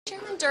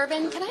Chairman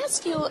Durbin, can I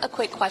ask you a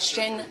quick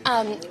question?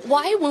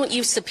 Why won't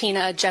you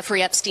subpoena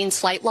Jeffrey Epstein's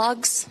flight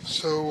logs?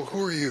 So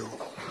who are you?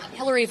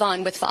 Hillary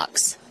Vaughn with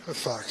Fox. With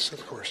Fox,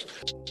 of course.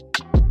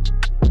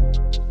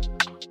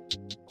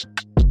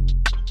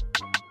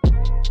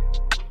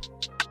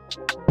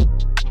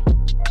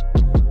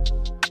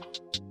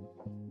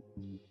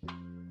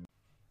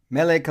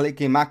 Mele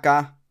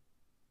Kalikimaka.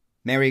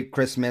 Merry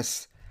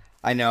Christmas.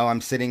 I know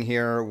I'm sitting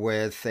here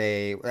with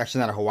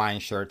actually not a Hawaiian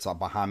shirt, it's a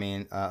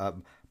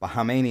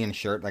Bahamian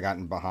shirt I got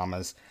in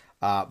Bahamas.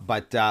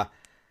 But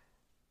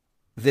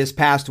this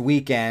past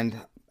weekend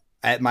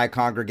at my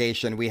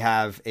congregation, we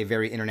have a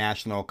very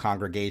international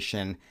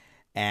congregation,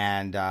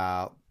 and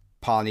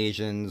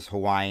Polynesians,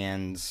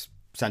 Hawaiians,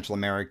 Central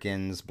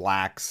Americans,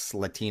 blacks,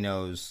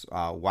 Latinos,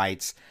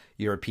 whites,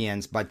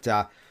 Europeans. But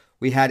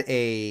we had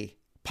a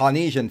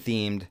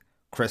Polynesian-themed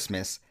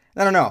Christmas.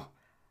 I don't know.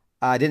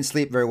 I didn't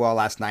sleep very well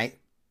last night,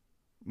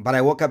 but I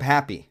woke up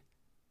happy.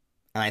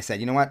 And I said,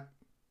 you know what?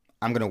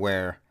 I'm going to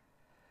wear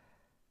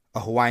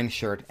a Hawaiian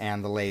shirt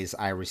and the leis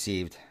I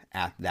received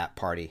at that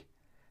party.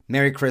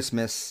 Merry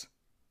Christmas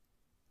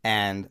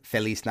and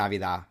Feliz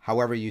Navidad.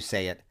 However you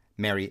say it,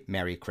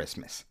 Merry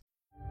Christmas.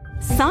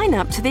 Sign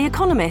up to The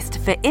Economist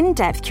for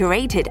in-depth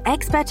curated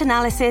expert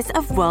analysis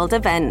of world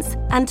events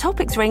and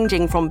topics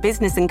ranging from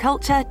business and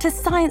culture to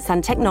science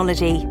and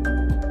technology.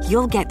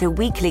 You'll get the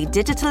weekly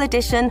digital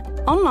edition,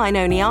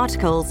 online-only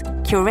articles,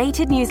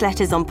 curated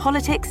newsletters on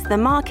politics, the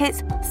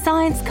markets,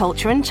 science,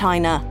 culture and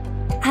China,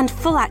 and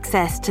full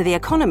access to The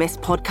Economist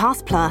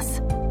Podcast Plus.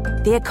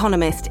 The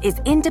Economist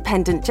is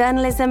independent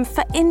journalism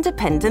for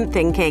independent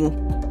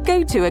thinking.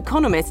 Go to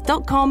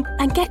economist.com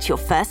and get your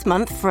first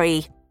month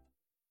free.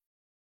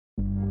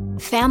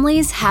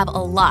 Families have a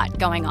lot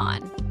going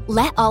on.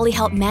 Let Ollie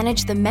help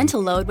manage the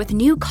mental load with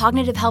new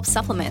cognitive help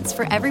supplements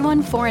for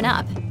everyone 4 and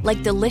up,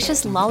 like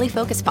delicious Lolly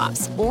Focus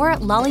Pops or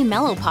Lolly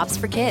Mellow Pops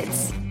for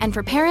kids. And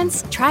for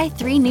parents, try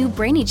 3 new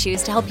Brainy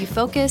Chews to help you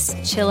focus,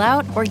 chill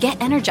out, or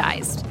get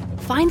energized.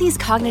 Find these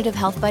cognitive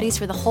health buddies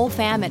for the whole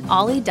fam at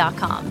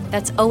ollie.com.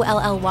 That's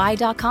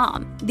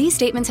OLLY.com. These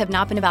statements have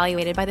not been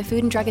evaluated by the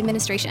Food and Drug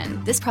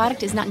Administration. This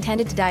product is not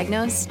intended to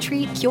diagnose,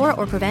 treat, cure,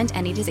 or prevent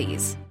any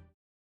disease.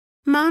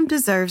 Mom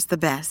deserves the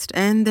best,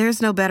 and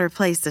there's no better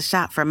place to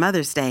shop for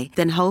Mother's Day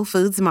than Whole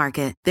Foods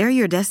Market. They're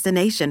your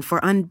destination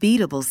for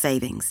unbeatable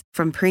savings,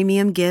 from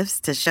premium gifts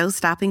to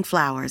show-stopping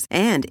flowers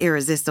and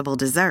irresistible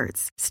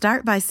desserts.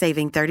 Start by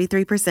saving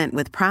 33%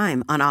 with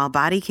Prime on all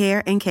body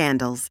care and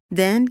candles.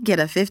 Then get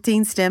a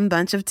 15-stem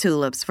bunch of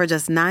tulips for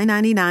just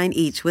 $9.99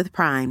 each with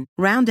Prime.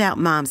 Round out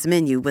Mom's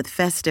menu with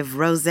festive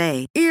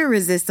rosé,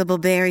 irresistible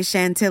berry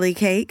chantilly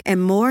cake,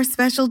 and more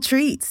special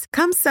treats.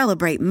 Come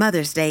celebrate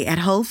Mother's Day at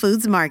Whole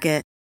Foods Market.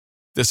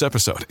 This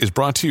episode is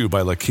brought to you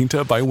by La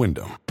Quinta by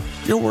Wyndham.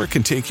 Your work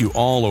can take you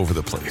all over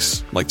the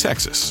place, like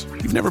Texas.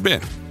 You've never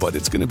been, but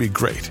it's going to be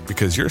great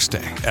because you're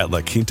staying at La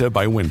Quinta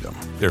by Wyndham.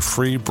 Their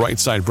free Bright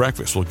Side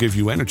breakfast will give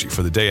you energy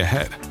for the day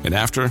ahead. And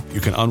after,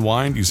 you can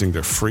unwind using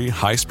their free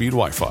high-speed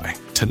Wi-Fi.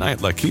 Tonight,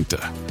 La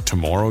Quinta.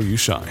 Tomorrow, you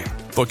shine.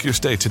 Book your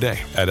stay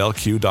today at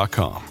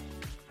LQ.com.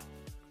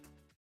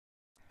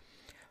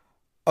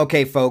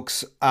 Okay,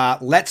 folks,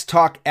 let's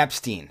talk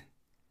Epstein.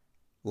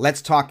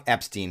 Let's talk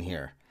Epstein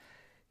here.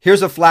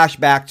 Here's a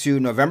flashback to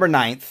November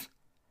 9th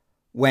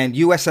when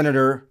U.S.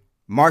 Senator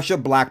Marsha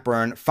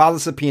Blackburn filed a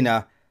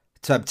subpoena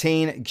to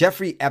obtain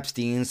Jeffrey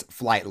Epstein's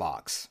flight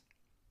logs.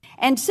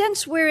 And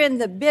since we're in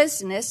the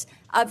business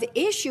of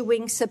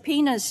issuing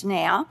subpoenas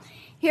now,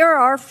 here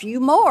are a few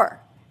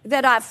more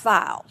that I've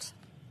filed.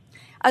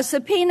 A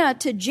subpoena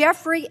to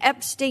Jeffrey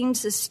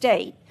Epstein's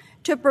estate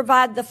to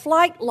provide the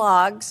flight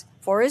logs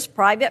for his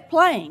private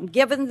plane,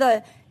 given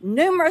the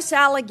numerous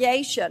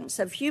allegations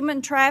of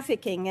human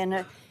trafficking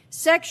and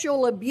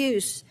sexual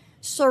abuse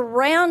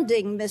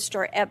surrounding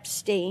Mr.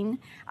 Epstein.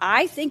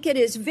 I think it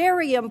is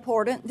very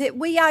important that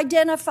we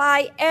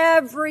identify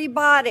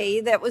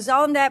everybody that was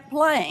on that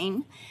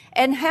plane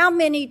and how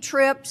many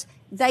trips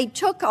they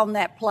took on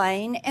that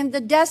plane and the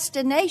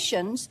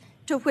destinations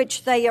to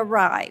which they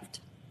arrived.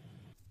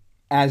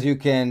 As you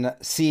can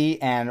see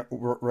and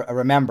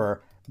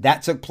remember,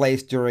 that took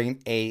place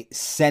during a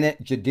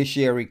Senate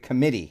Judiciary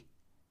Committee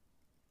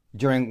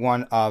during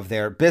one of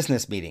their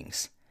business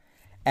meetings.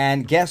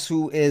 And guess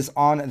who is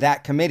on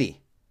that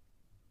committee?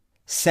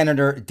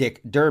 Senator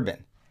Dick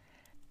Durbin.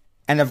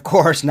 And of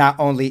course, not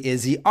only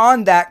is he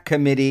on that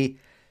committee,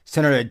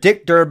 Senator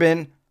Dick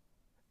Durbin,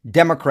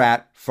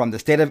 Democrat from the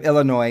state of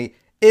Illinois,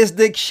 is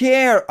the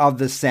chair of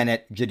the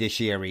Senate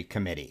Judiciary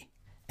Committee.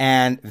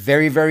 And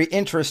very, very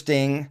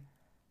interesting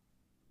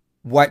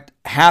what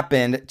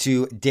happened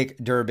to Dick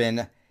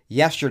Durbin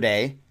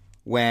yesterday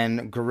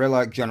when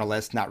guerrilla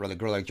journalist, not really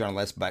guerrilla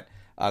journalist, but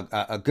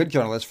a good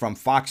journalist from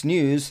Fox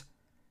News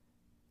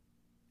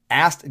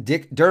asked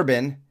Dick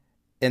Durbin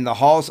in the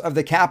halls of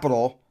the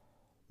Capitol,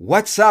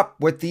 what's up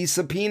with these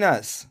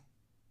subpoenas?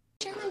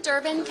 Chairman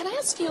Durbin, can I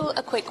ask you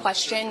a quick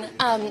question?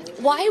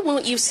 Why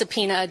won't you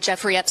subpoena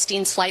Jeffrey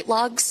Epstein's flight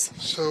logs?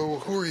 So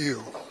who are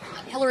you?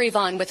 Hillary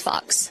Vaughn with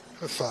Fox.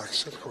 With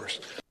Fox, of course.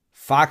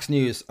 Fox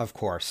News, of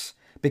course.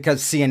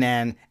 because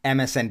CNN,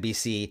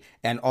 MSNBC,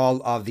 and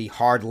all of the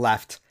hard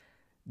left,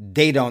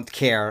 they don't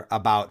care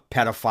about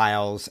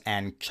pedophiles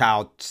and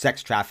child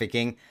sex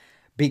trafficking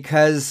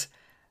because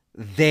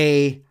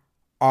they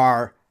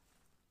are,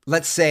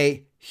 let's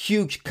say,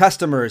 huge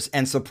customers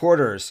and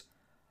supporters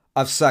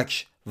of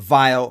such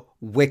vile,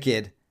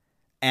 wicked,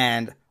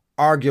 and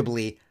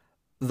arguably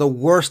the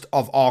worst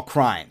of all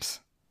crimes.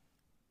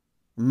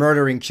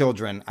 Murdering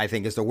children, I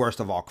think, is the worst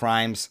of all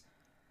crimes,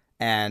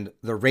 and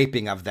the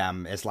raping of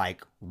them is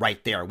like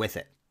right there with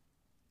it.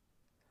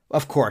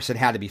 Of course, it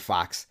had to be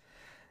Fox.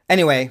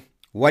 Anyway,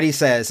 what he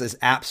says is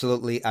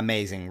absolutely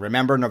amazing.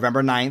 Remember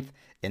November 9th,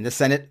 in the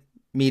Senate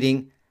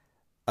meeting,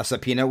 a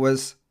subpoena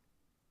was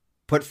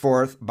put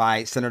forth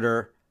by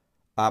Senator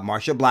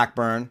Marsha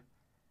Blackburn,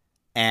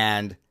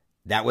 and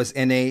that was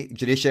in a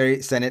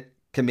Judiciary Senate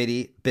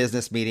Committee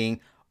business meeting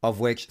of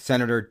which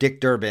Senator Dick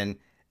Durbin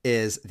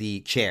is the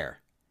chair.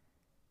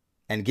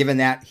 And given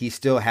that, he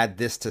still had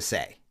this to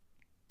say.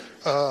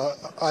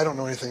 I don't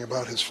know anything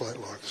about his flight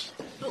logs.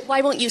 But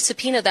why won't you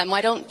subpoena them?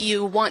 Why don't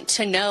you want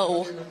to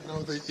know? I don't even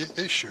know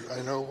the issue.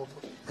 I know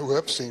who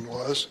Epstein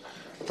was,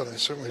 but I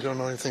certainly don't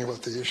know anything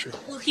about the issue.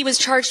 Well, he was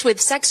charged with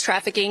sex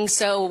trafficking,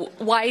 so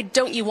why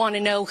don't you want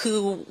to know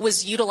who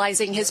was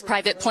utilizing his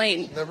private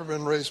plane? Never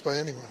been raised by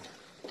anyone.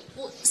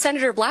 Well,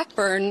 Senator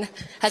Blackburn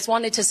has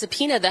wanted to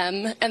subpoena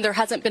them, and there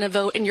hasn't been a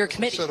vote in your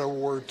committee. Said a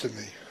word to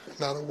me,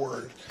 not a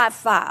word. I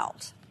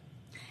filed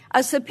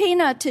a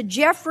subpoena to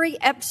Jeffrey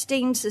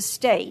Epstein's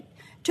estate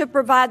to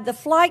provide the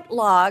flight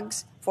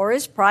logs for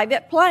his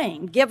private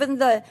plane, given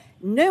the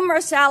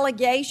numerous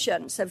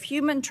allegations of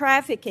human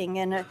trafficking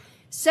and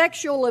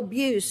sexual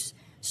abuse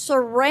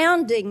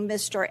surrounding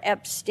Mr.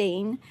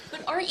 Epstein.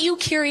 But aren't you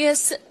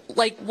curious,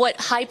 like, what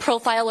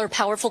high-profile or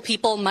powerful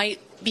people might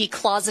be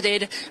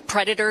closeted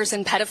predators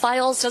and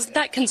pedophiles? Doesn't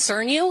that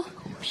concern you? Of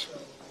course.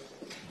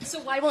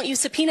 So why won't you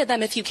subpoena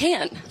them if you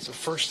can? It's the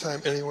first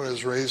time anyone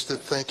has raised it.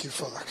 Thank you,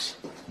 Fox.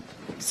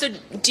 So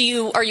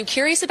are you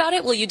curious about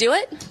it? Will you do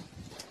it?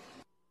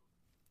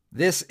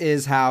 This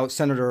is how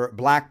Senator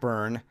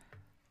Blackburn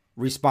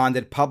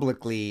responded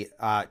publicly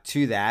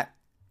to that.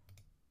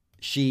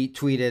 She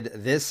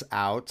tweeted this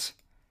out.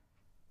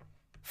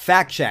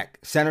 Fact check.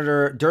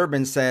 Senator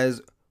Durbin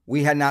says,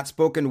 we had not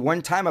spoken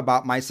one time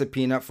about my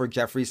subpoena for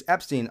Jeffrey's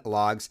Epstein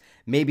logs.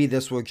 Maybe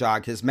this will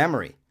jog his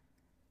memory.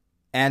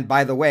 And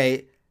by the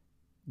way,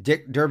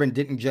 Dick Durbin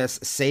didn't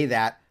just say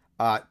that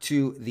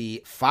to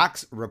the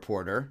Fox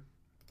reporter.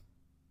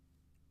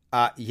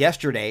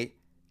 Yesterday,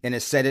 in a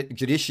Senate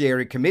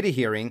Judiciary Committee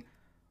hearing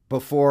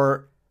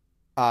before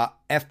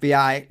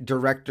FBI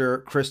Director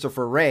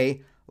Christopher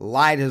Wray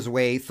lied his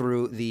way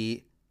through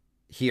the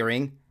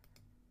hearing,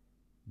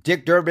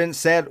 Dick Durbin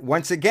said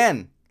once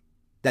again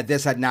that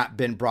this had not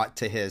been brought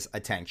to his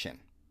attention.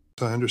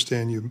 I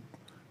understand you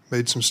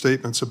made some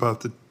statements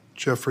about the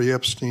Jeffrey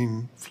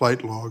Epstein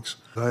flight logs.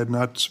 I had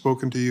not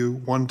spoken to you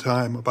one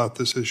time about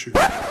this issue.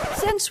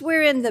 Since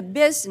we're in the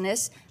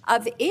business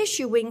of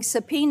issuing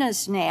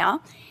subpoenas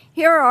now,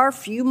 here are a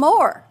few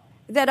more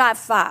that I've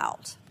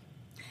filed.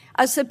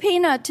 A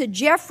subpoena to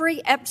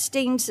Jeffrey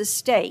Epstein's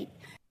estate.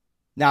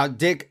 Now,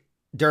 Dick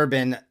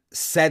Durbin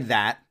said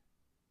that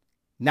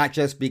not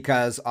just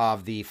because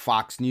of the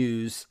Fox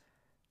News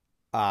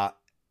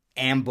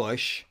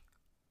ambush,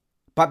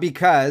 but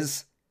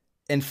because,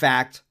 in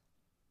fact,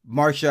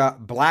 Marsha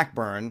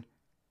Blackburn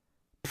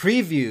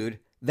previewed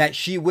that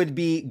she would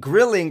be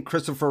grilling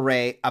Christopher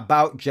Wray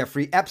about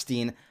Jeffrey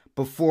Epstein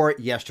before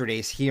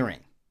yesterday's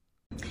hearing.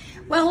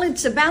 Well,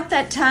 it's about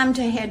that time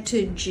to head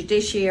to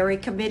Judiciary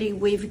Committee.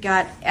 We've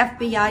got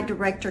FBI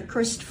Director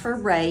Christopher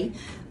Wray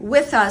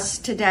with us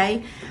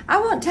today. I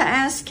want to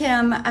ask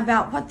him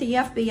about what the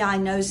FBI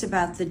knows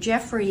about the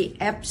Jeffrey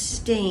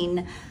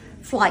Epstein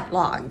flight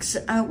logs.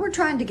 We're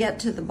trying to get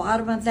to the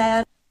bottom of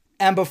that.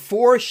 And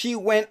before she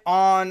went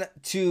on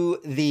to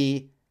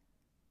the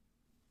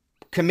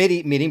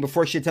committee meeting,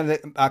 before she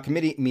attended the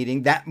committee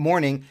meeting that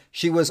morning,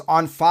 she was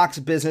on Fox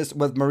Business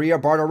with Maria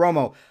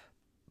Bartiromo.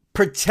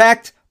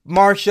 Protect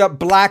Marsha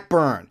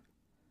Blackburn.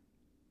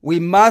 We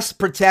must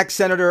protect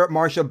Senator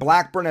Marsha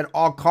Blackburn at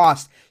all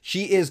costs.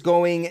 She is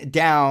going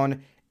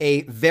down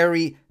a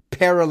very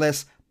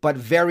perilous but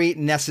very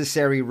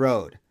necessary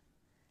road.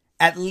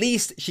 At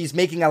least she's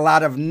making a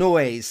lot of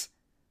noise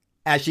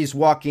as she's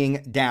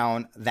walking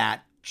down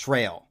that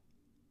trail.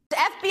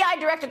 FBI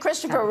Director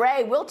Christopher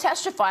Wray will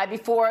testify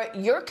before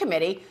your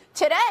committee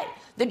today,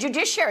 the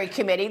Judiciary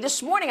Committee.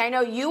 This morning, I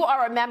know you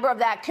are a member of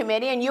that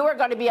committee, and you are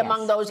going to be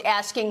among those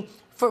asking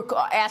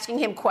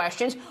him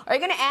questions. Are you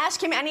going to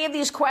ask him any of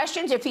these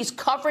questions if he's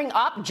covering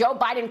up Joe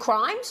Biden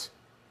crimes?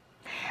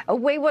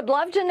 We would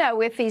love to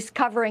know if he's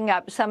covering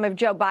up some of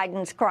Joe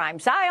Biden's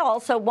crimes. I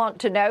also want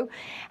to know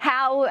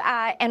how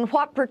and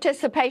what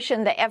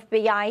participation the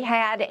FBI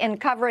had in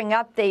covering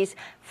up these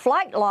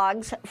flight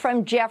logs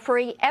from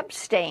Jeffrey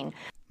Epstein.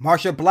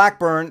 Marsha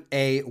Blackburn,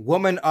 a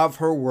woman of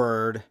her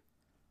word,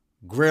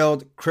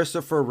 grilled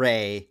Christopher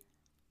Wray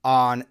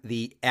on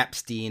the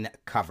Epstein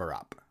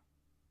cover-up.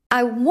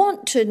 I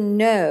want to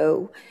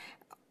know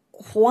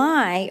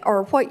why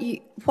or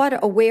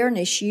what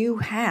awareness you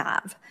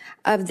have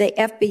of the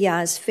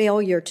FBI's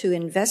failure to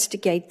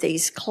investigate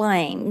these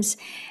claims.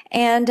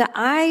 And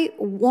I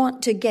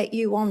want to get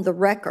you on the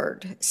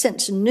record,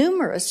 since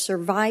numerous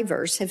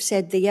survivors have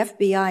said the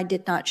FBI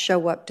did not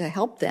show up to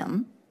help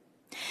them.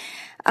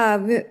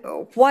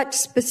 What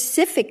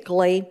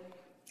specifically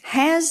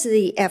has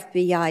the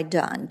FBI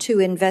done to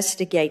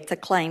investigate the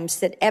claims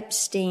that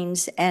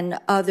Epstein's and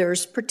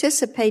others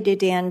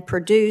participated in,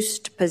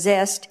 produced,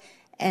 possessed,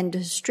 and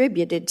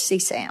distributed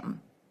CSAM?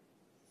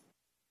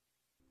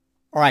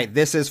 All right,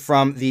 this is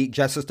from the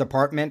Justice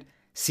Department.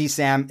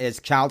 CSAM is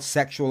child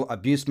sexual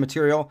abuse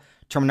material.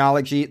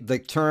 Terminology: the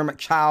term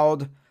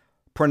child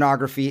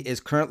pornography is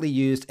currently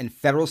used in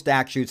federal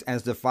statutes and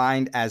is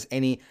defined as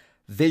any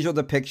visual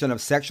depiction of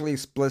sexually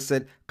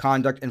explicit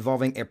conduct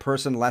involving a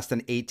person less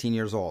than 18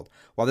 years old.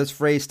 While this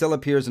phrase still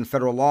appears in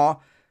federal law,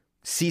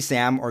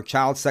 CSAM, or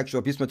child sexual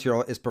abuse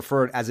material, is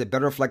preferred as it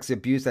better reflects the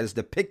abuse that is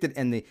depicted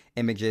in the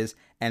images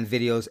and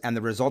videos and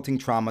the resulting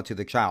trauma to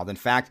the child. In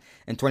fact,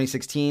 in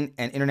 2016,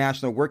 an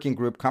international working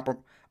group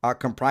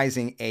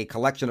comprising a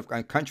collection of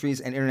countries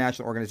and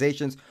international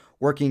organizations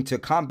working to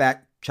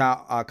combat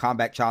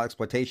child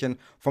exploitation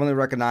formally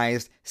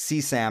recognized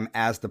CSAM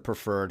as the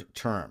preferred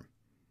term.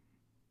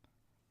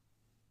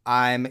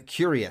 I'm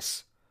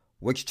curious,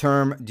 which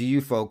term do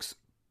you folks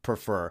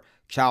prefer?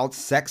 Child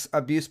sex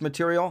abuse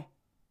material?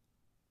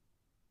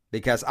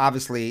 Because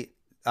obviously,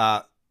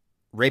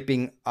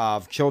 raping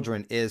of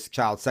children is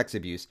child sex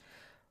abuse.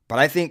 But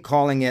I think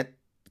calling it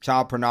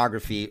child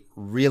pornography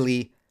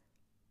really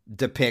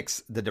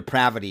depicts the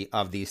depravity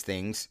of these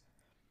things.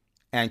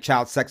 And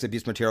child sex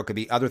abuse material could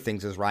be other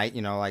things as right,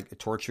 like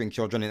torturing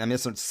children. And I mean,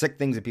 there's some sick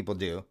things that people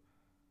do.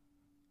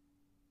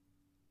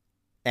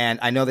 And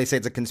I know they say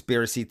it's a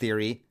conspiracy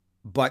theory,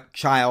 but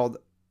child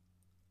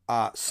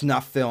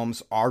snuff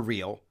films are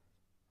real.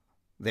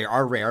 They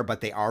are rare,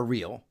 but they are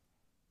real.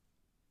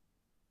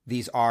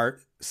 These are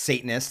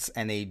Satanists,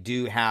 and they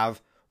do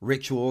have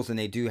rituals, and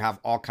they do have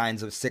all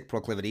kinds of sick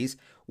proclivities,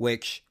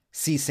 which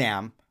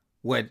CSAM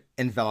would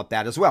envelop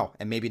that as well,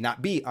 and maybe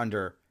not be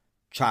under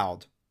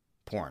child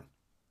porn.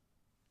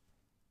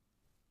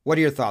 What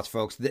are your thoughts,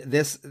 folks?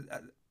 This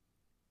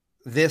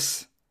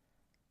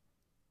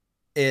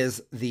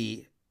is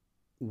the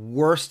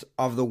worst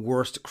of the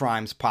worst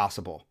crimes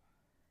possible,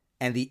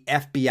 and the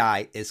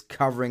FBI is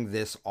covering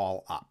this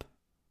all up.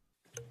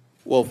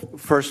 Well,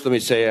 first, let me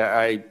say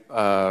I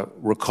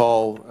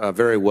recall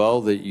very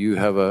well that you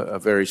have a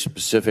very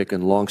specific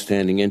and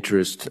longstanding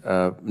interest,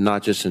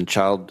 not just in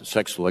child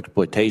sexual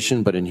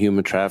exploitation, but in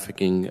human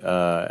trafficking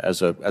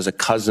as a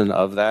cousin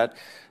of that.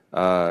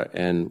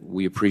 And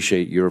we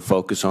appreciate your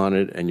focus on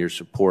it and your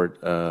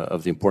support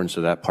of the importance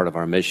of that part of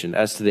our mission.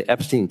 As to the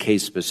Epstein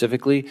case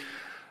specifically,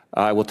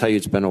 I will tell you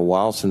it's been a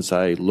while since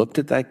I looked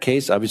at that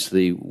case.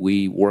 Obviously,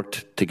 we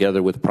worked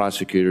together with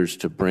prosecutors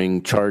to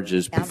bring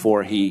charges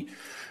before he...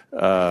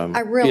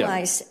 I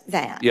realize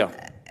that. Yeah.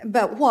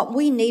 But what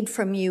we need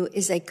from you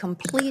is a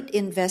complete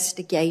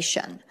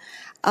investigation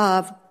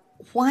of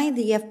why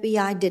the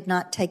FBI did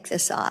not take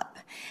this up,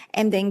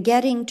 and then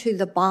getting to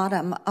the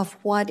bottom of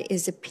what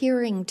is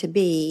appearing to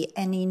be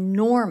an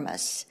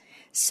enormous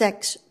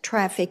sex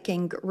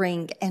trafficking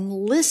ring, and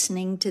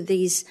listening to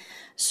these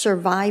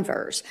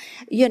survivors.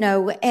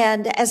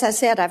 And as I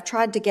said, I've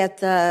tried to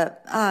get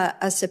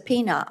a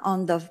subpoena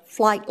on the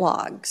flight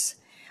logs,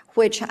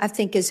 which I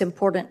think is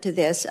important to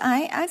this.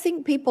 I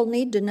think people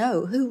need to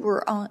know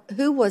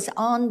who was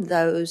on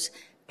those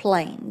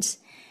planes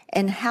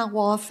and how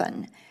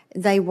often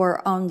they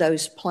were on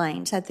those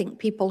planes. I think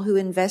people who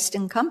invest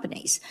in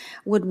companies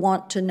would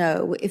want to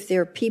know if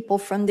there are people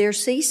from their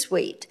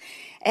C-suite.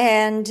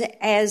 And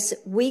as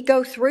we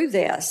go through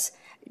this,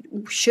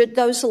 should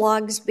those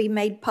logs be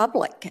made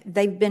public?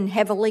 They've been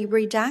heavily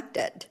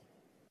redacted.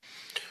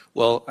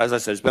 Well, as I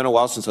said, it's been a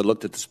while since I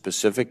looked at the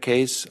specific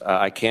case.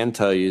 I can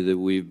tell you that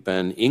we've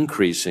been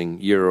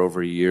increasing year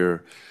over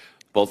year,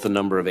 both the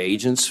number of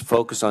agents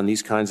focused on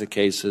these kinds of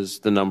cases,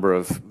 the number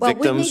of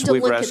victims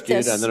we've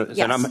rescued.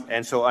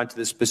 And so onto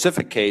the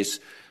specific case,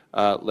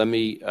 let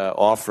me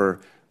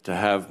offer to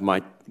have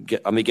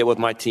let me get with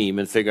my team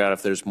and figure out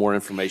if there's more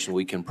information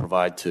we can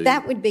provide to you.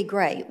 That would be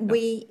great. Yeah.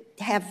 We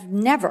have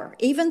never,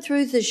 even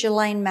through the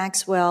Ghislaine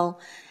Maxwell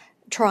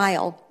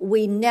trial,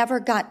 we never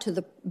got to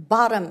the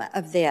bottom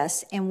of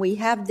this, and we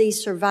have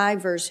these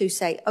survivors who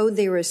say, oh,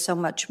 there is so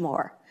much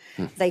more.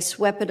 They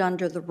swept it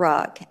under the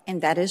rug,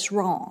 and that is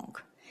wrong,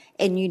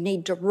 and you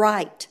need to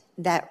right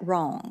that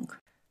wrong.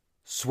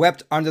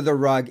 Swept under the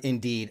rug,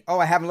 indeed. Oh,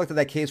 I haven't looked at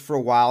that case for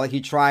a while.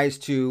 He tries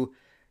to,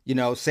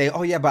 say,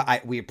 oh yeah,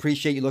 but we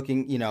appreciate you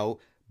looking,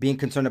 being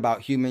concerned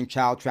about human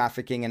child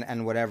trafficking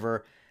and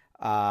whatever.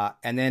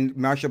 And then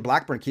Marsha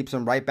Blackburn keeps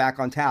him right back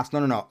on task.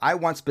 No. I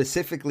want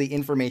specifically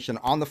information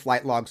on the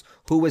flight logs.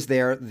 Who was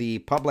there? The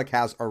public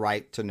has a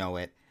right to know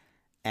it.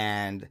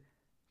 And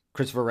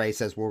Christopher Wray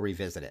says, we'll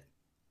revisit it.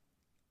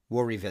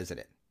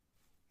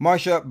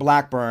 Marsha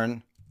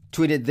Blackburn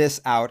tweeted this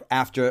out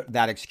after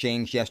that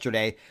exchange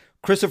yesterday.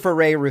 Christopher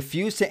Wray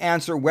refused to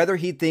answer whether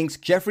he thinks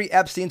Jeffrey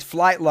Epstein's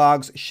flight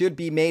logs should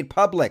be made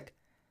public.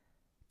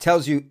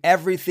 Tells you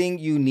everything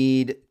you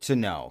need to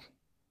know.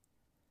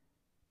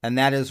 And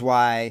that is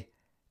why,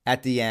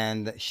 at the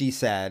end, she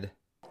said,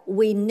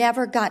 we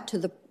never got to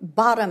the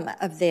bottom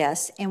of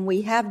this, and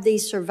we have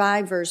these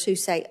survivors who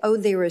say, oh,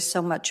 there is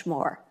so much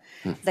more.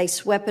 They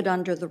swept it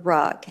under the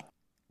rug.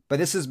 But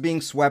this is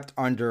being swept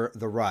under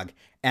the rug.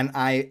 And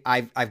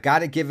I've got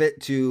to give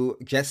it to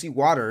Jesse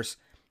Waters.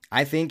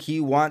 I think he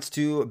wants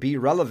to be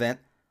relevant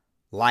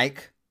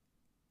like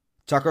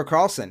Tucker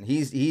Carlson.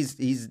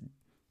 He's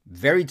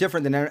very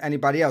different than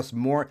anybody else.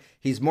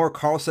 He's more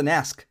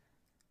Carlson-esque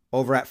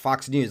over at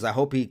Fox News. I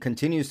hope he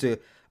continues to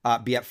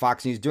be at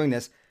Fox News doing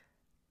this.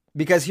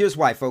 Because here's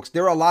why, folks.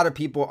 There are a lot of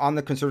people on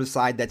the conservative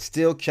side that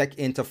still check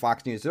into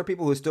Fox News. There are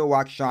people who still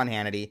watch Sean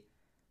Hannity.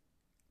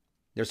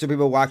 There's still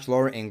people who watch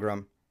Laura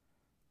Ingraham.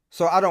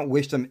 So I don't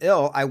wish them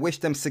ill. I wish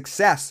them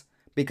success,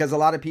 because a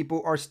lot of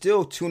people are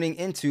still tuning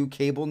into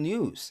cable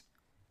news.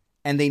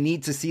 And they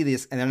need to see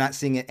this, and they're not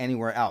seeing it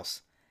anywhere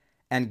else.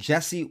 And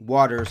Jesse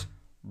Waters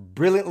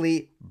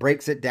brilliantly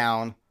breaks it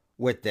down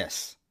with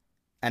this.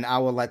 And I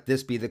will let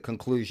this be the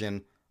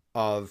conclusion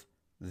of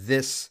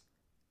this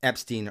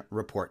Epstein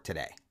report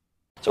today.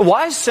 So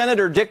why is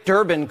Senator Dick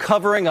Durbin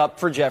covering up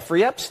for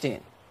Jeffrey Epstein?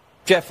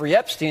 Jeffrey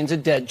Epstein's a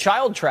dead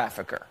child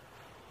trafficker.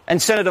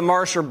 And Senator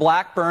Marsha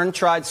Blackburn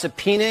tried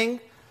subpoenaing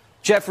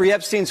Jeffrey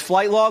Epstein's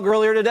flight log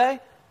earlier today,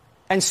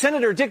 and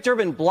Senator Dick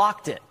Durbin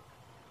blocked it.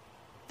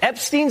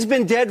 Epstein's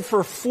been dead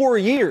for 4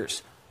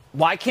 years.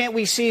 Why can't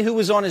we see who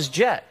was on his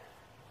jet?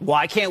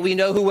 Why can't we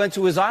know who went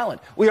to his island?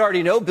 We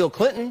already know Bill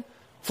Clinton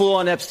flew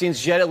on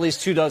Epstein's jet at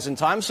least 24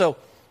 times, so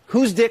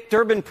who's Dick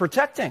Durbin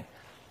protecting?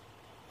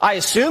 I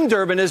assume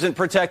Durbin isn't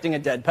protecting a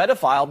dead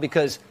pedophile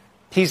because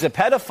he's a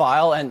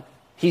pedophile and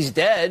he's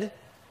dead.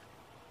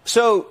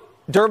 So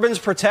Durbin's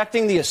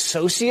protecting the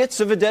associates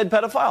of a dead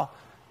pedophile.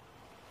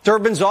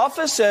 Durbin's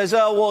office says,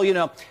 oh,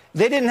 well,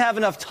 they didn't have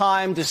enough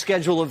time to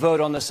schedule a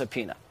vote on the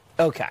subpoena.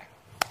 Okay.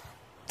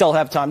 They'll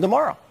have time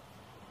tomorrow.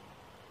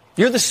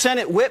 You're the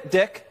Senate whip,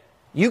 Dick.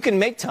 You can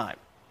make time.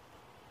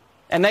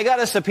 And they got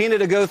a subpoena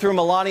to go through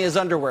Melania's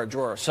underwear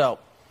drawer, so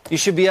you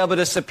should be able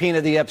to subpoena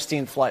the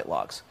Epstein flight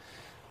logs.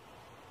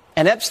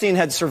 And Epstein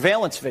had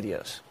surveillance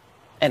videos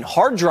and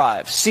hard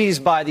drives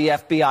seized by the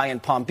FBI in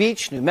Palm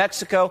Beach, New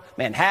Mexico,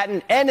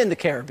 Manhattan, and in the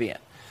Caribbean.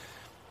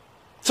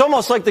 It's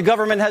almost like the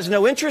government has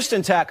no interest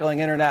in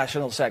tackling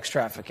international sex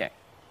trafficking.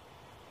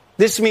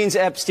 This means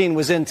Epstein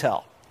was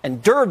intel,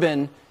 and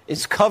Durbin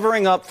is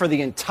covering up for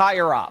the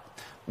entire op.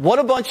 What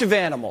a bunch of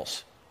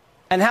animals.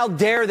 And how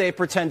dare they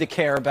pretend to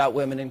care about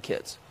women and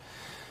kids?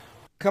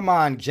 Come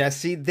on,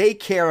 Jesse. They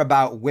care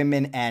about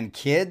women and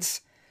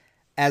kids.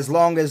 As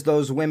long as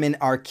those women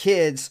are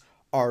kids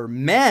are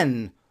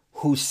men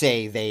who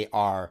say they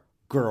are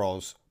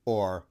girls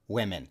or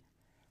women.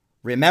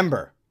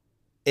 Remember,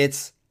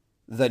 it's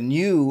the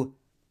new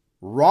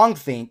wrong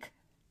think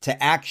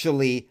to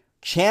actually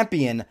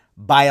champion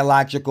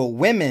biological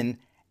women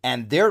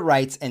and their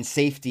rights and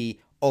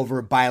safety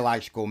over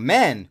biological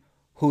men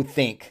who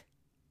think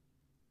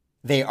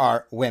they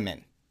are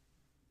women.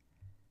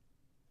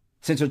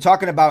 Since we're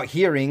talking about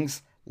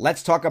hearings,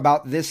 let's talk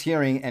about this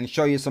hearing and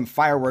show you some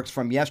fireworks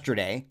from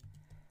yesterday.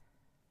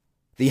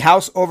 The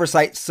House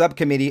Oversight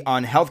Subcommittee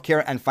on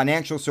Healthcare and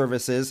Financial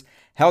Services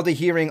held a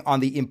hearing on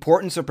the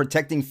importance of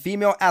protecting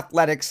female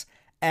athletics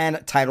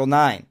and Title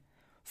IX.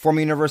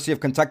 Former University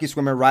of Kentucky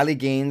swimmer Riley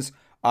Gaines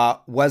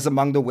was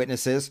among the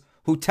witnesses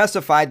who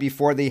testified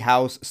before the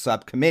House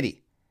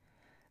Subcommittee.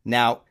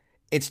 Now,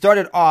 it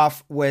started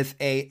off with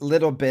a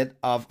little bit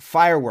of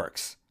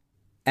fireworks.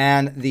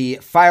 And the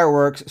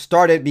fireworks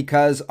started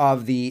because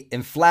of the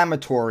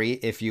inflammatory,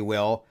 if you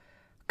will,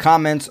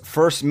 comments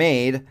first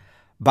made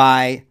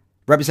by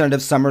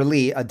Representative Summer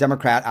Lee, a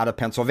Democrat out of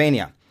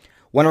Pennsylvania.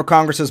 One of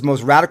Congress's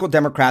most radical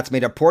Democrats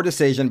made a poor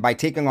decision by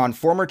taking on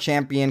former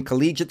champion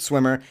collegiate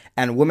swimmer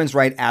and women's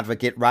rights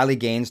advocate Riley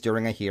Gaines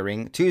during a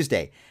hearing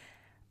Tuesday.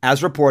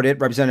 As reported,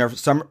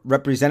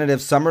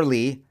 Representative Summer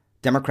Lee,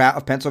 Democrat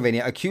of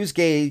Pennsylvania, accused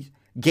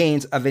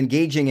Gaines of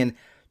engaging in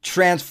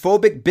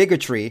transphobic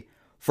bigotry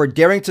for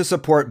daring to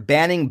support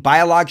banning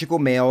biological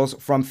males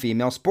from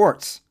female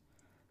sports.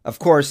 Of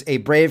course, a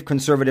brave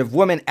conservative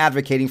woman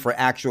advocating for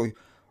actual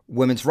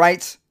women's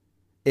rights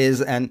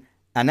is an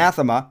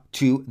anathema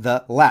to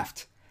the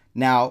left.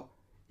 Now,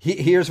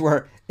 here's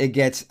where it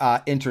gets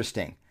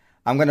interesting.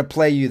 I'm going to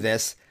play you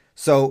this.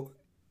 So,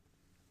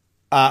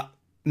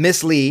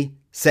 Miss Lee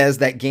says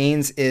that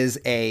Gaines is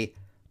a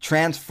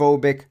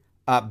transphobic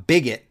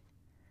bigot.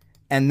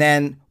 And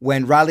then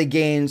when Riley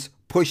Gaines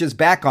pushes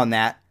back on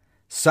that,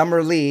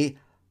 Summer Lee,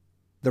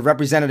 the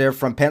representative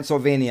from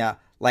Pennsylvania,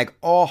 like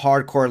all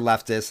hardcore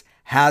leftists,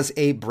 has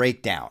a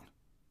breakdown.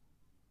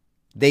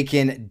 They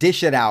can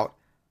dish it out,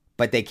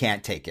 but they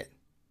can't take it.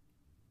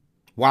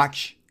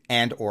 Watch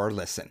and or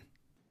listen.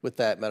 With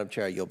that, Madam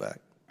Chair, I yield back.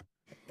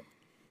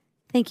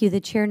 Thank you. The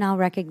chair now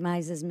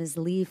recognizes Ms.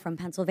 Lee from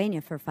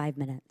Pennsylvania for 5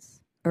 minutes.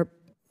 Or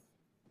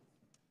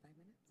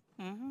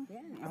 5 minutes? Mm-hmm.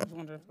 Yeah. I was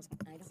wondering if it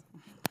was...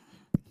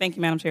 Thank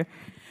you, Madam Chair.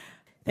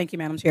 Thank you,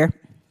 Madam Chair.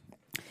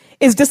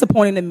 It's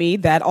disappointing to me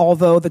that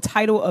although the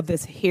title of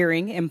this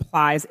hearing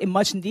implies a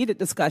much-needed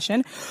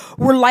discussion,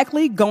 we're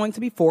likely going to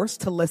be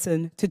forced to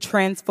listen to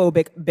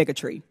transphobic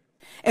bigotry.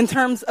 In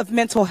terms of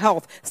mental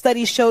health,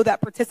 studies show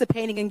that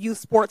participating in youth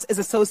sports is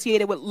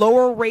associated with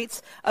lower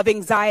rates of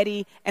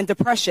anxiety and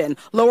depression,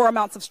 lower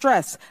amounts of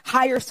stress,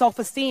 higher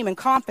self-esteem and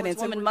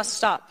confidence. Women must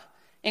stop.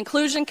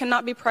 Inclusion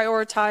cannot be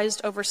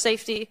prioritized over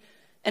safety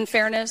and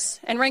fairness.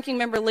 And Ranking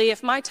Member Lee,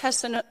 if my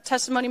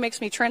testimony makes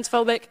me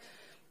transphobic,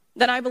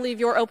 then I believe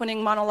your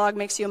opening monologue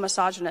makes you a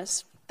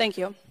misogynist. Thank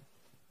you.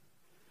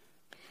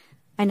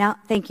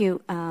 Thank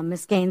you,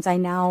 Ms. Gaines. I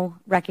now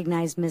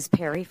recognize Ms.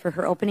 Perry for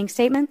her opening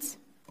statements.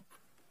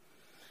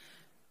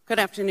 Good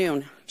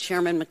afternoon,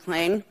 Chairman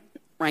McLean,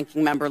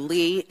 Ranking Member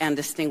Lee, and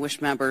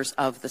distinguished members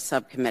of the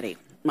subcommittee.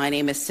 My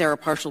name is Sarah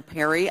Parshall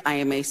Perry. I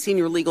am a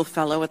senior legal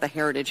fellow at the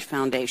Heritage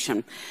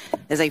Foundation.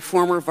 As a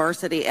former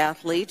varsity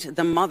athlete,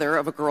 the mother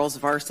of a girls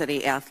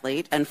varsity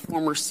athlete, and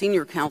former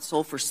senior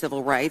counsel for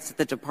civil rights at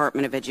the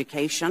Department of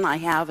Education, I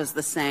have, as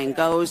the saying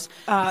goes...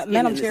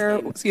 Madam Chair,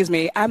 excuse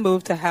me, I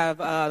move to have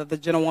the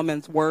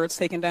gentlewoman's words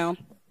taken down.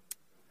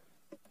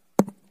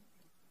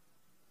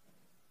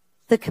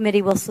 The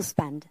committee will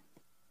suspend.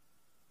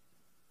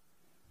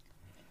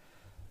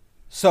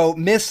 So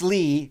Ms.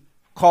 Lee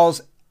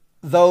calls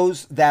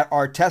those that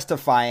are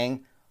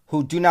testifying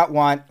who do not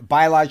want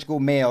biological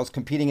males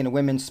competing in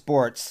women's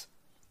sports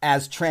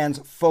as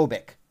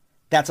transphobic.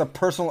 That's a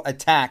personal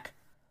attack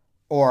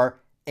or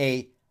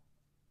a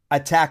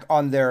attack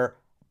on their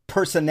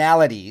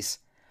personalities.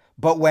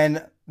 But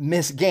when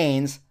Ms.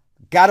 Gaines,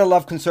 gotta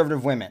love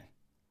conservative women,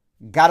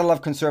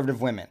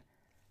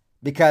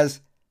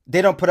 because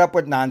they don't put up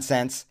with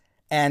nonsense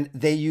and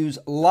they use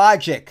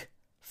logic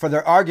for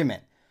their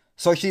argument.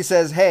 So she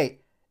says, hey,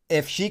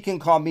 if she can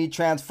call me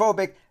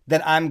transphobic,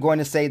 then I'm going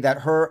to say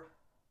that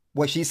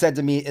what she said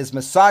to me is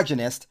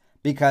misogynist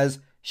because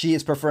she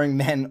is preferring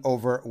men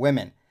over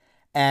women.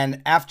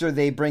 And after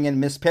they bring in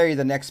Miss Perry,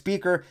 the next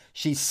speaker,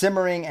 she's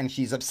simmering and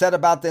she's upset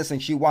about this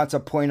and she wants a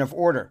point of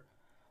order.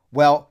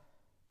 Well,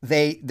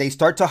 they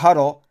start to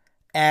huddle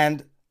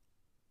and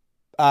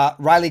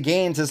Riley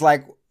Gaines is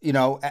like,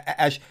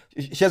 as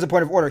she has a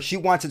point of order. She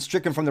wants it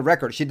stricken from the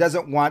record. She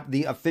doesn't want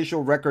the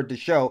official record to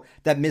show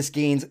that Miss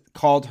Gaines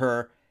called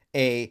her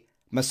a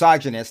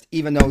misogynist,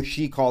 even though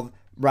she called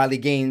Riley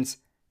Gaines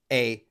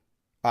a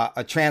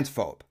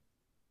transphobe.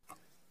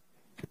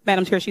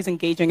 Madam Chair, she's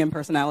engaging in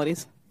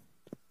personalities.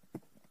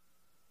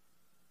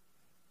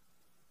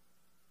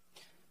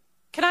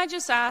 Can I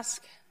just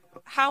ask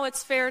how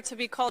it's fair to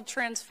be called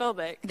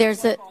transphobic?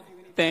 There's a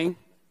thing.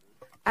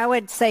 I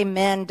would say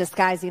men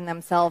disguising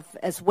themselves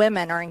as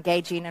women are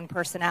engaging in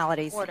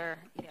personalities. Order.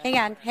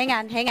 Yeah. Hang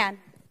on.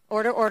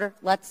 Order.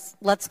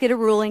 Let's get a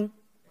ruling.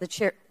 The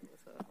chair.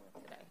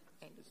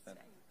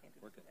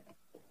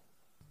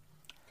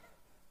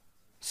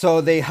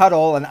 So they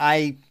huddle, and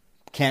I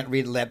can't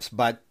read lips,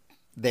 but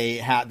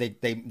they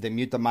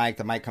mute the mic.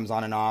 The mic comes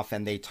on and off,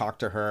 and they talk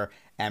to her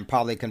and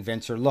probably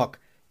convince her, look,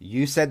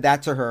 you said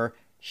that to her.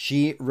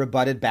 She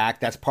rebutted back.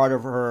 That's part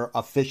of her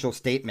official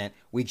statement.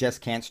 We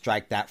just can't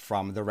strike that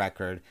from the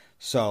record.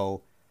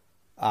 So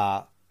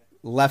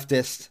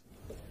leftist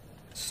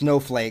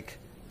snowflake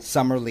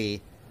Summer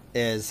Lee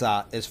is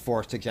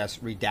forced to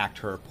just redact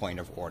her point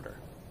of order.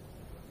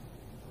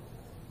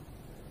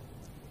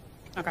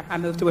 Okay, I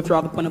move to withdraw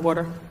the point of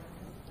order.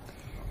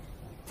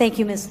 Thank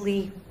you, Ms.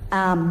 Lee.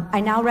 I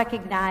now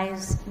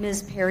recognize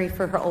Ms. Perry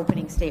for her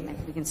opening statement.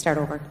 We can start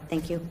over.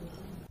 Thank you.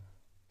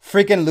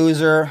 Freaking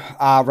loser,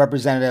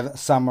 Representative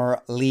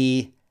Summer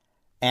Lee,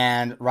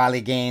 and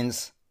Riley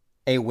Gaines,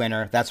 a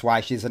winner. That's why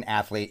she's an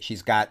athlete.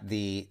 She's got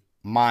the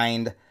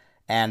mind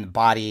and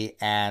body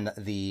and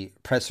the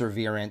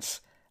perseverance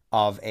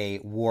of a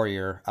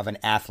warrior, of an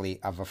athlete,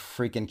 of a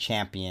freaking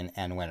champion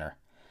and winner.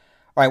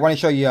 All right, I want to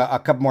show you a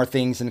couple more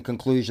things in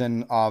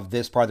conclusion of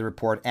this part of the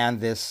report and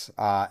this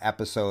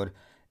episode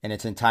in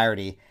its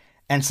entirety,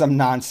 and some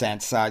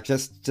nonsense,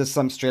 just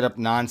some straight up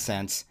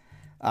nonsense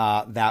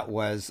that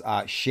was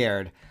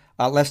shared.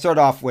 Let's start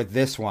off with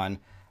this one.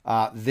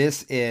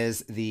 This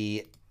is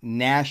the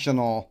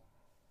National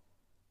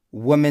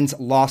Women's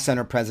Law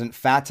Center president,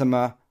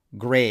 Fatima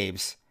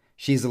Graves.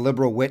 She's a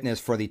liberal witness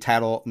for the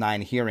Title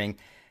IX hearing.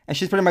 And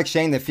she's pretty much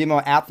saying that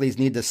female athletes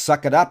need to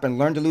suck it up and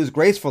learn to lose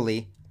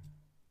gracefully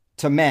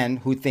to men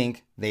who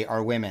think they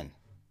are women.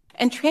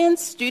 And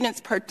trans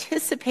students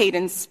participate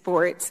in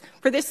sports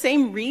for the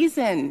same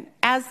reason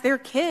as their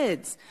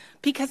kids,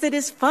 because it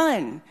is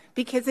fun,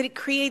 because it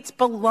creates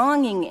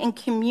belonging and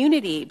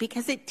community,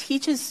 because it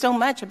teaches so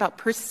much about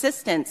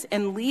persistence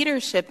and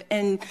leadership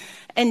and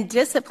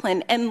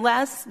discipline,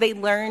 unless they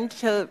learn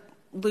to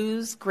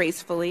lose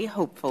gracefully,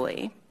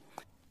 hopefully.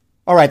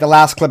 All right, the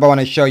last clip I want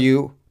to show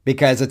you,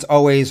 because it's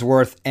always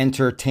worth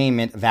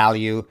entertainment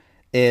value,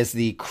 is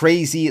the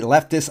crazy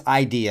leftist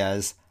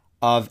ideas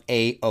of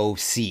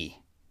AOC.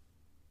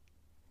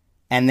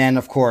 And then,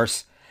 of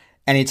course,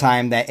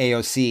 anytime that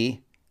AOC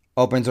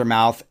opens her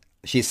mouth,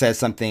 she says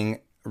something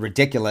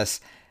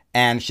ridiculous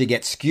and she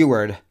gets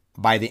skewered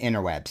by the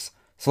interwebs.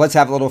 So let's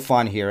have a little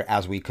fun here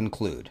as we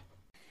conclude.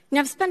 Now,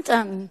 I've spent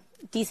a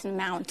decent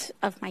amount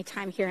of my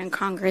time here in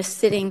Congress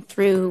sitting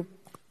through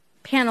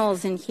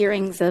panels and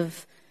hearings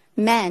of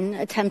men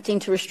attempting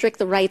to restrict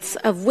the rights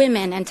of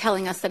women and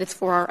telling us that it's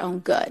for our own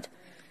good.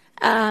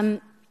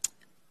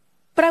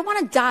 But I want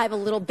to dive a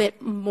little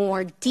bit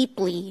more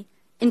deeply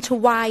into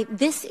why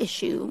this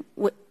issue,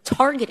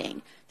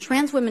 targeting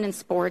trans women in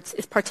sports,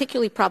 is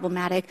particularly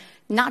problematic,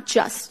 not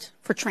just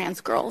for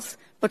trans girls,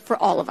 but for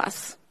all of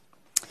us.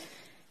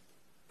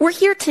 We're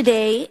here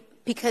today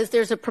because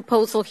there's a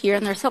proposal here,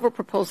 and there are several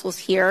proposals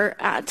here,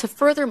 to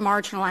further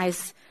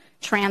marginalize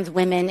trans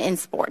women in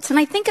sports. And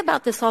I think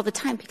about this all the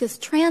time because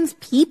trans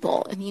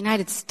people in the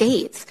United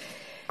States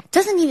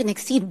doesn't even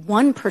exceed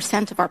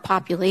 1% of our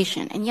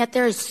population, and yet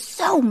there is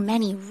so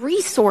many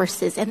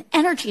resources and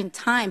energy and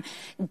time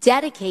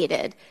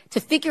dedicated to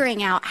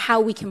figuring out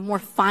how we can more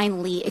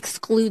finely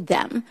exclude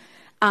them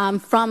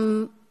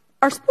from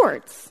our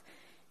sports.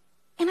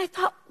 And I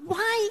thought,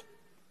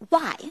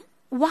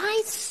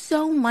 why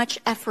so much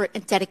effort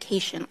and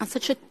dedication on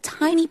such a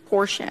tiny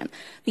portion of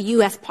the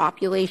U.S.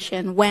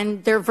 population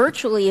when there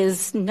virtually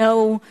is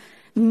no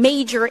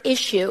major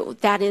issue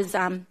that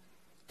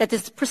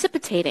is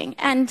precipitating?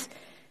 And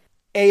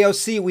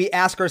AOC, we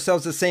ask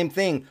ourselves the same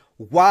thing.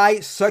 Why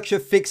such a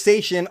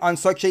fixation on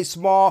such a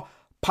small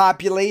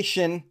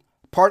population,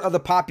 part of the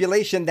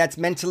population that's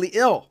mentally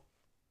ill?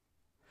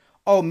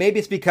 Oh, maybe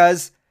it's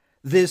because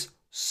this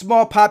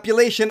small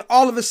population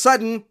all of a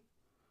sudden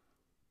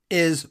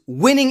is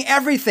winning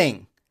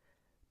everything.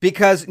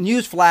 Because,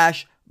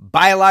 newsflash,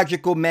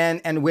 biological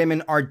men and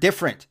women are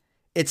different.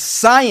 It's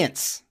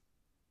science.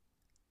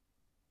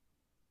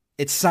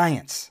 It's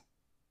science.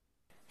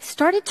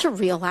 Started to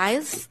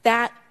realize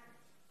that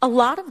a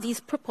lot of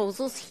these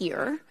proposals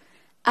here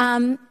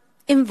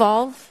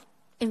involve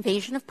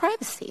invasion of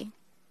privacy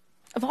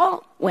of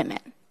all women.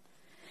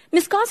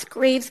 Ms.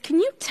 Goss-Graves, can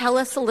you tell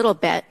us a little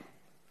bit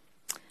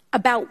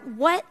about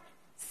what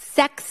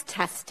sex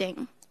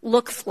testing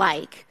looks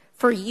like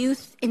for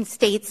youth in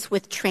states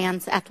with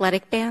trans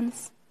athletic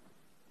bans?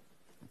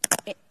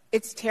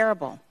 It's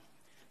terrible.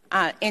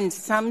 In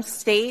some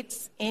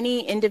states,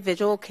 any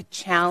individual could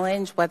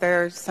challenge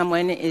whether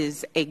someone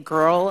is a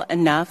girl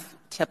enough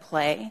to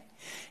play.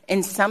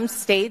 In some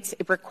states,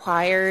 it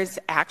requires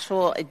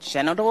actual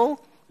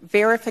genital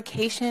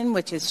verification,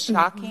 which is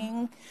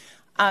shocking.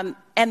 And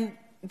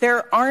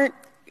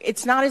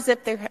it's not as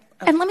if they're...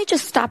 And let me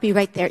just stop you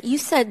right there. You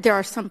said there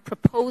are some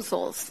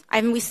proposals.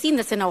 I mean, we've seen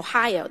this in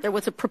Ohio. There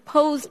was a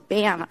proposed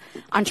ban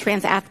on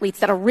trans athletes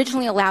that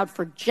originally allowed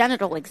for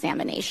genital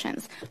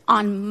examinations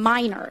on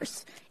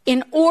minors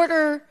in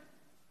order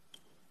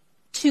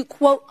to,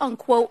 quote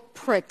unquote,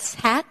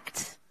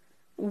 protect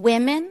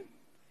women.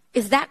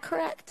 Is that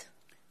correct?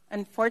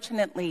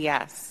 Unfortunately,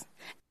 yes.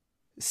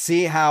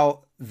 See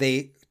how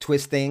they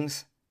twist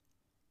things?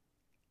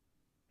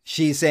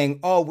 She's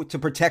saying, oh, to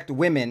protect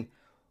women,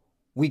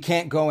 we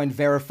can't go and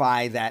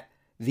verify that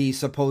the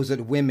supposed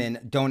women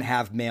don't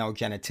have male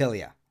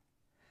genitalia.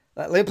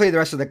 Let me play the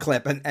rest of the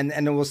clip, and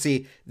then we'll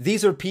see.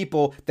 These are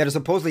people that are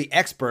supposedly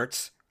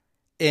experts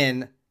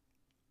in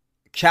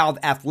child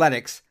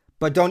athletics,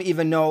 but don't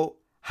even know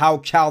how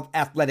child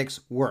athletics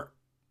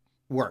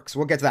works.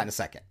 We'll get to that in a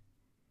second.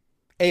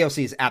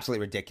 AOC is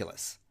absolutely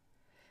ridiculous.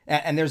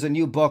 And there's a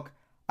new book,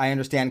 I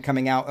understand,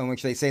 coming out in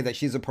which they say that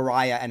she's a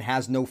pariah and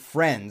has no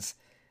friends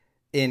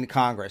in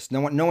Congress. No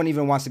one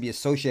even wants to be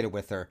associated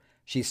with her.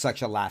 She's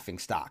such a laughing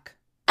stock.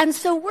 And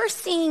so we're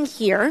seeing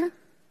here,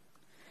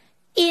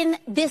 in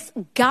this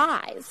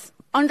guise,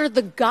 under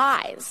the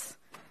guise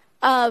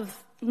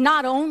of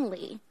not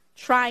only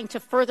trying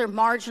to further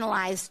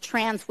marginalize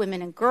trans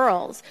women and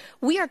girls,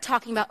 we are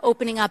talking about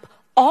opening up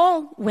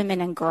all women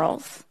and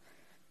girls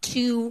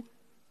to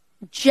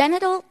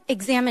genital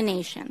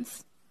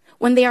examinations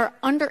when they are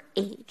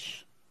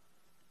underage.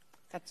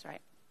 That's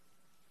right.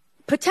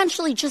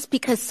 Potentially just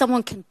because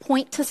someone can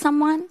point to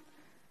someone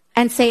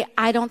and say,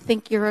 I don't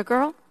think you're a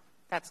girl.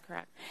 That's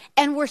correct.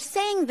 And we're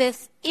saying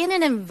this in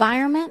an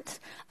environment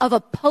of a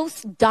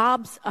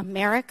post-Dobbs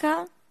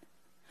America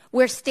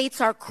where states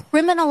are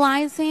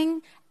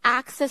criminalizing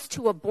access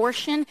to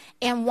abortion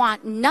and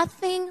want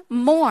nothing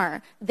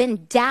more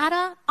than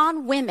data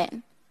on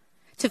women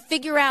to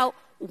figure out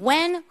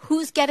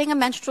who's getting a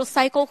menstrual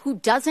cycle, who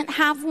doesn't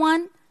have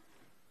one.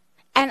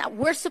 And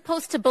we're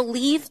supposed to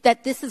believe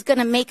that this is going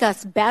to make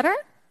us better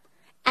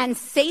and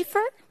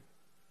safer?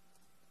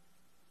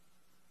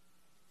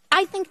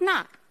 I think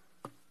not.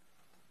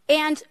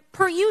 And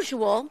per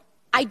usual,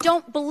 I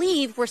don't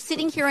believe we're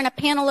sitting here in a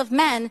panel of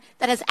men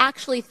that has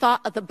actually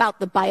thought about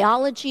the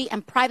biology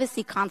and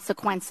privacy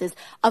consequences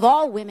of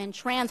all women,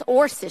 trans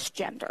or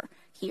cisgender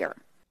here.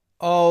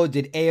 Oh,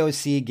 did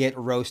AOC get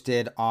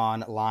roasted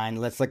online?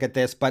 Let's look at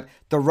this. But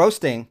the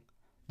roasting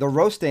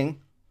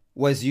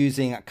was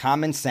using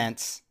common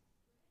sense.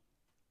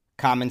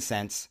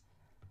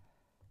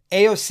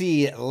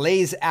 AOC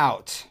lays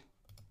out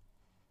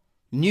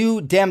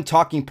New Dem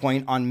talking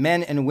point on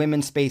men and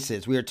women's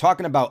spaces. We are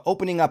talking about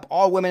opening up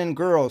all women and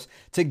girls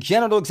to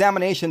genital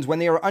examinations when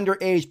they are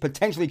underage,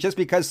 potentially just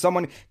because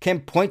someone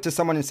can point to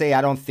someone and say,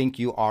 I don't think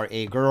you are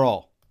a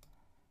girl.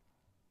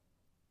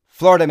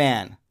 Florida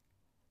man.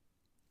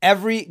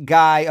 Every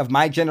guy of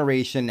my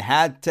generation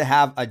had to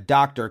have a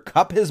doctor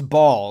cup his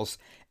balls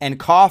and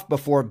cough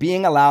before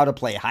being allowed to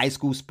play high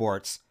school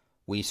sports.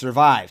 We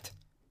survived.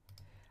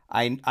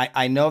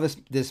 I know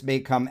this may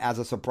come as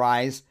a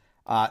surprise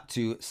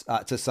to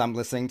some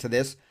listening to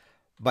this,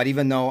 but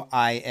even though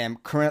I am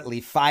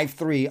currently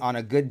 5'3" on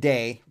a good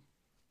day,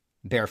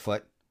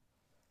 barefoot,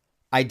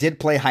 I did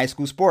play high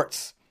school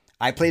sports.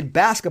 I played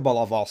basketball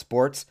of all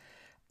sports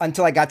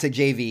until I got to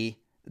JV,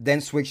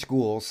 then switched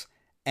schools,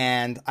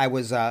 and I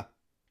was an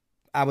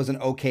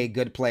okay,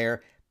 good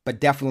player, but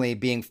definitely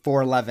being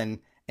 4'11"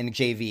 in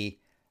JV,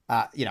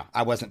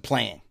 I wasn't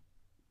playing.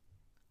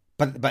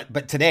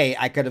 But today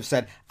I could have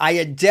said, I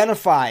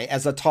identify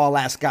as a tall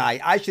ass guy.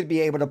 I should be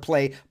able to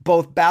play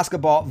both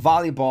basketball,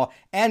 volleyball,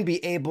 and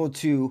be able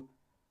to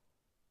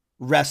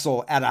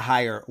wrestle at a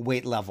higher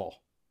weight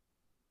level.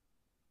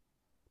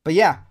 But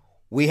yeah,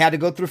 we had to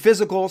go through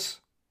physicals.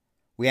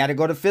 We had to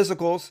go to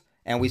physicals,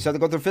 and we started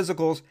to go through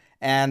physicals.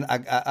 And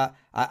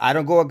I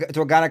don't go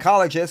to a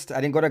gynecologist.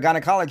 I didn't go to a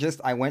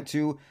gynecologist. I went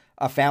to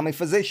a family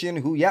physician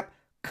who,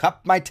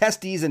 cupped my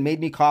testes and made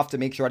me cough to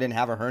make sure I didn't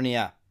have a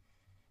hernia.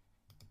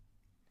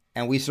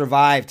 And we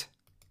survived.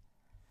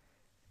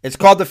 It's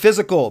called the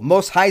physical.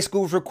 Most high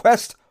schools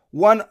request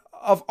one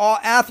of all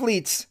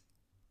athletes.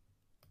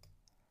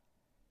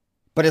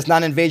 But it's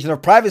not an invasion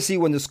of privacy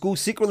when the school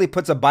secretly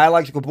puts a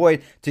biological boy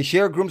to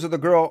share rooms with a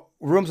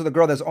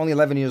girl that's only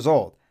 11 years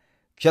old.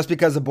 Just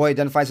because the boy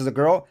identifies as a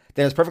girl,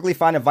 then it's perfectly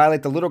fine to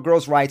violate the little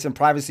girl's rights and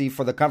privacy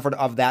for the comfort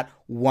of that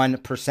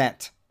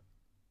 1%.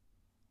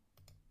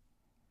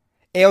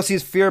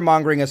 AOC's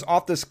fear-mongering is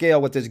off the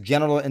scale with this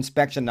genital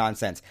inspection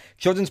nonsense.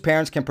 Children's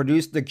parents can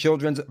produce the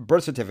children's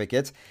birth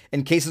certificates.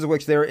 In cases in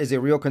which there is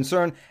a real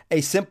concern, a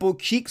simple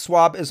cheek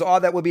swab is all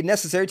that would be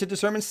necessary to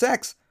determine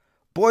sex.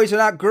 Boys are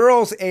not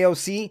girls,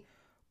 AOC.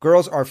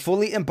 Girls are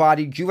fully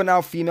embodied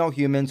juvenile female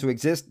humans who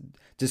exist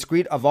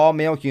discrete of all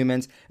male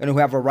humans and who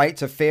have a right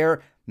to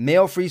fair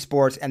male-free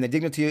sports and the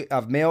dignity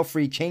of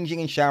male-free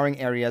changing and showering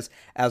areas,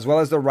 as well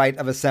as the right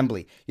of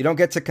assembly. You don't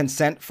get to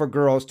consent for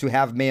girls to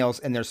have males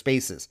in their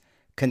spaces.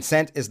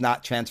 Consent is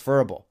not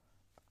transferable.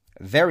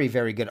 Very,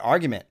 very good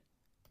argument.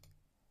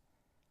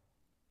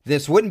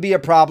 This wouldn't be a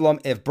problem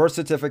if birth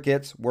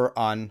certificates were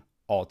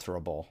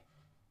unalterable.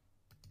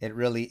 It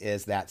really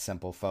is that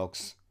simple,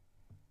 folks.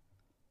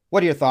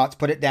 What are your thoughts?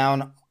 Put it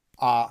down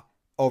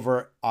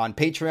over on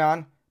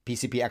Patreon,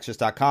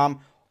 bcpextras.com,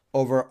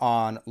 over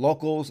on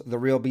Locals,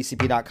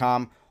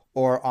 therealbcp.com,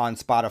 or on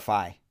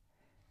Spotify.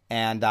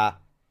 And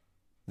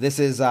this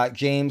is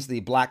James, the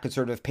Black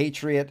Conservative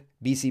Patriot,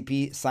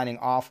 BCP, signing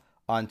off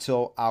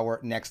until our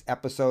next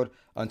episode.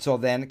 Until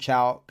then,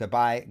 ciao,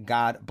 goodbye,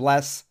 God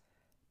bless,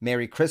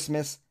 Merry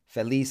Christmas,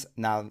 Feliz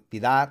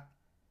Navidad,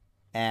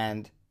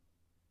 and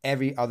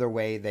every other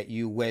way that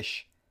you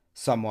wish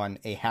someone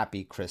a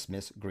happy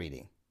Christmas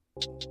greeting.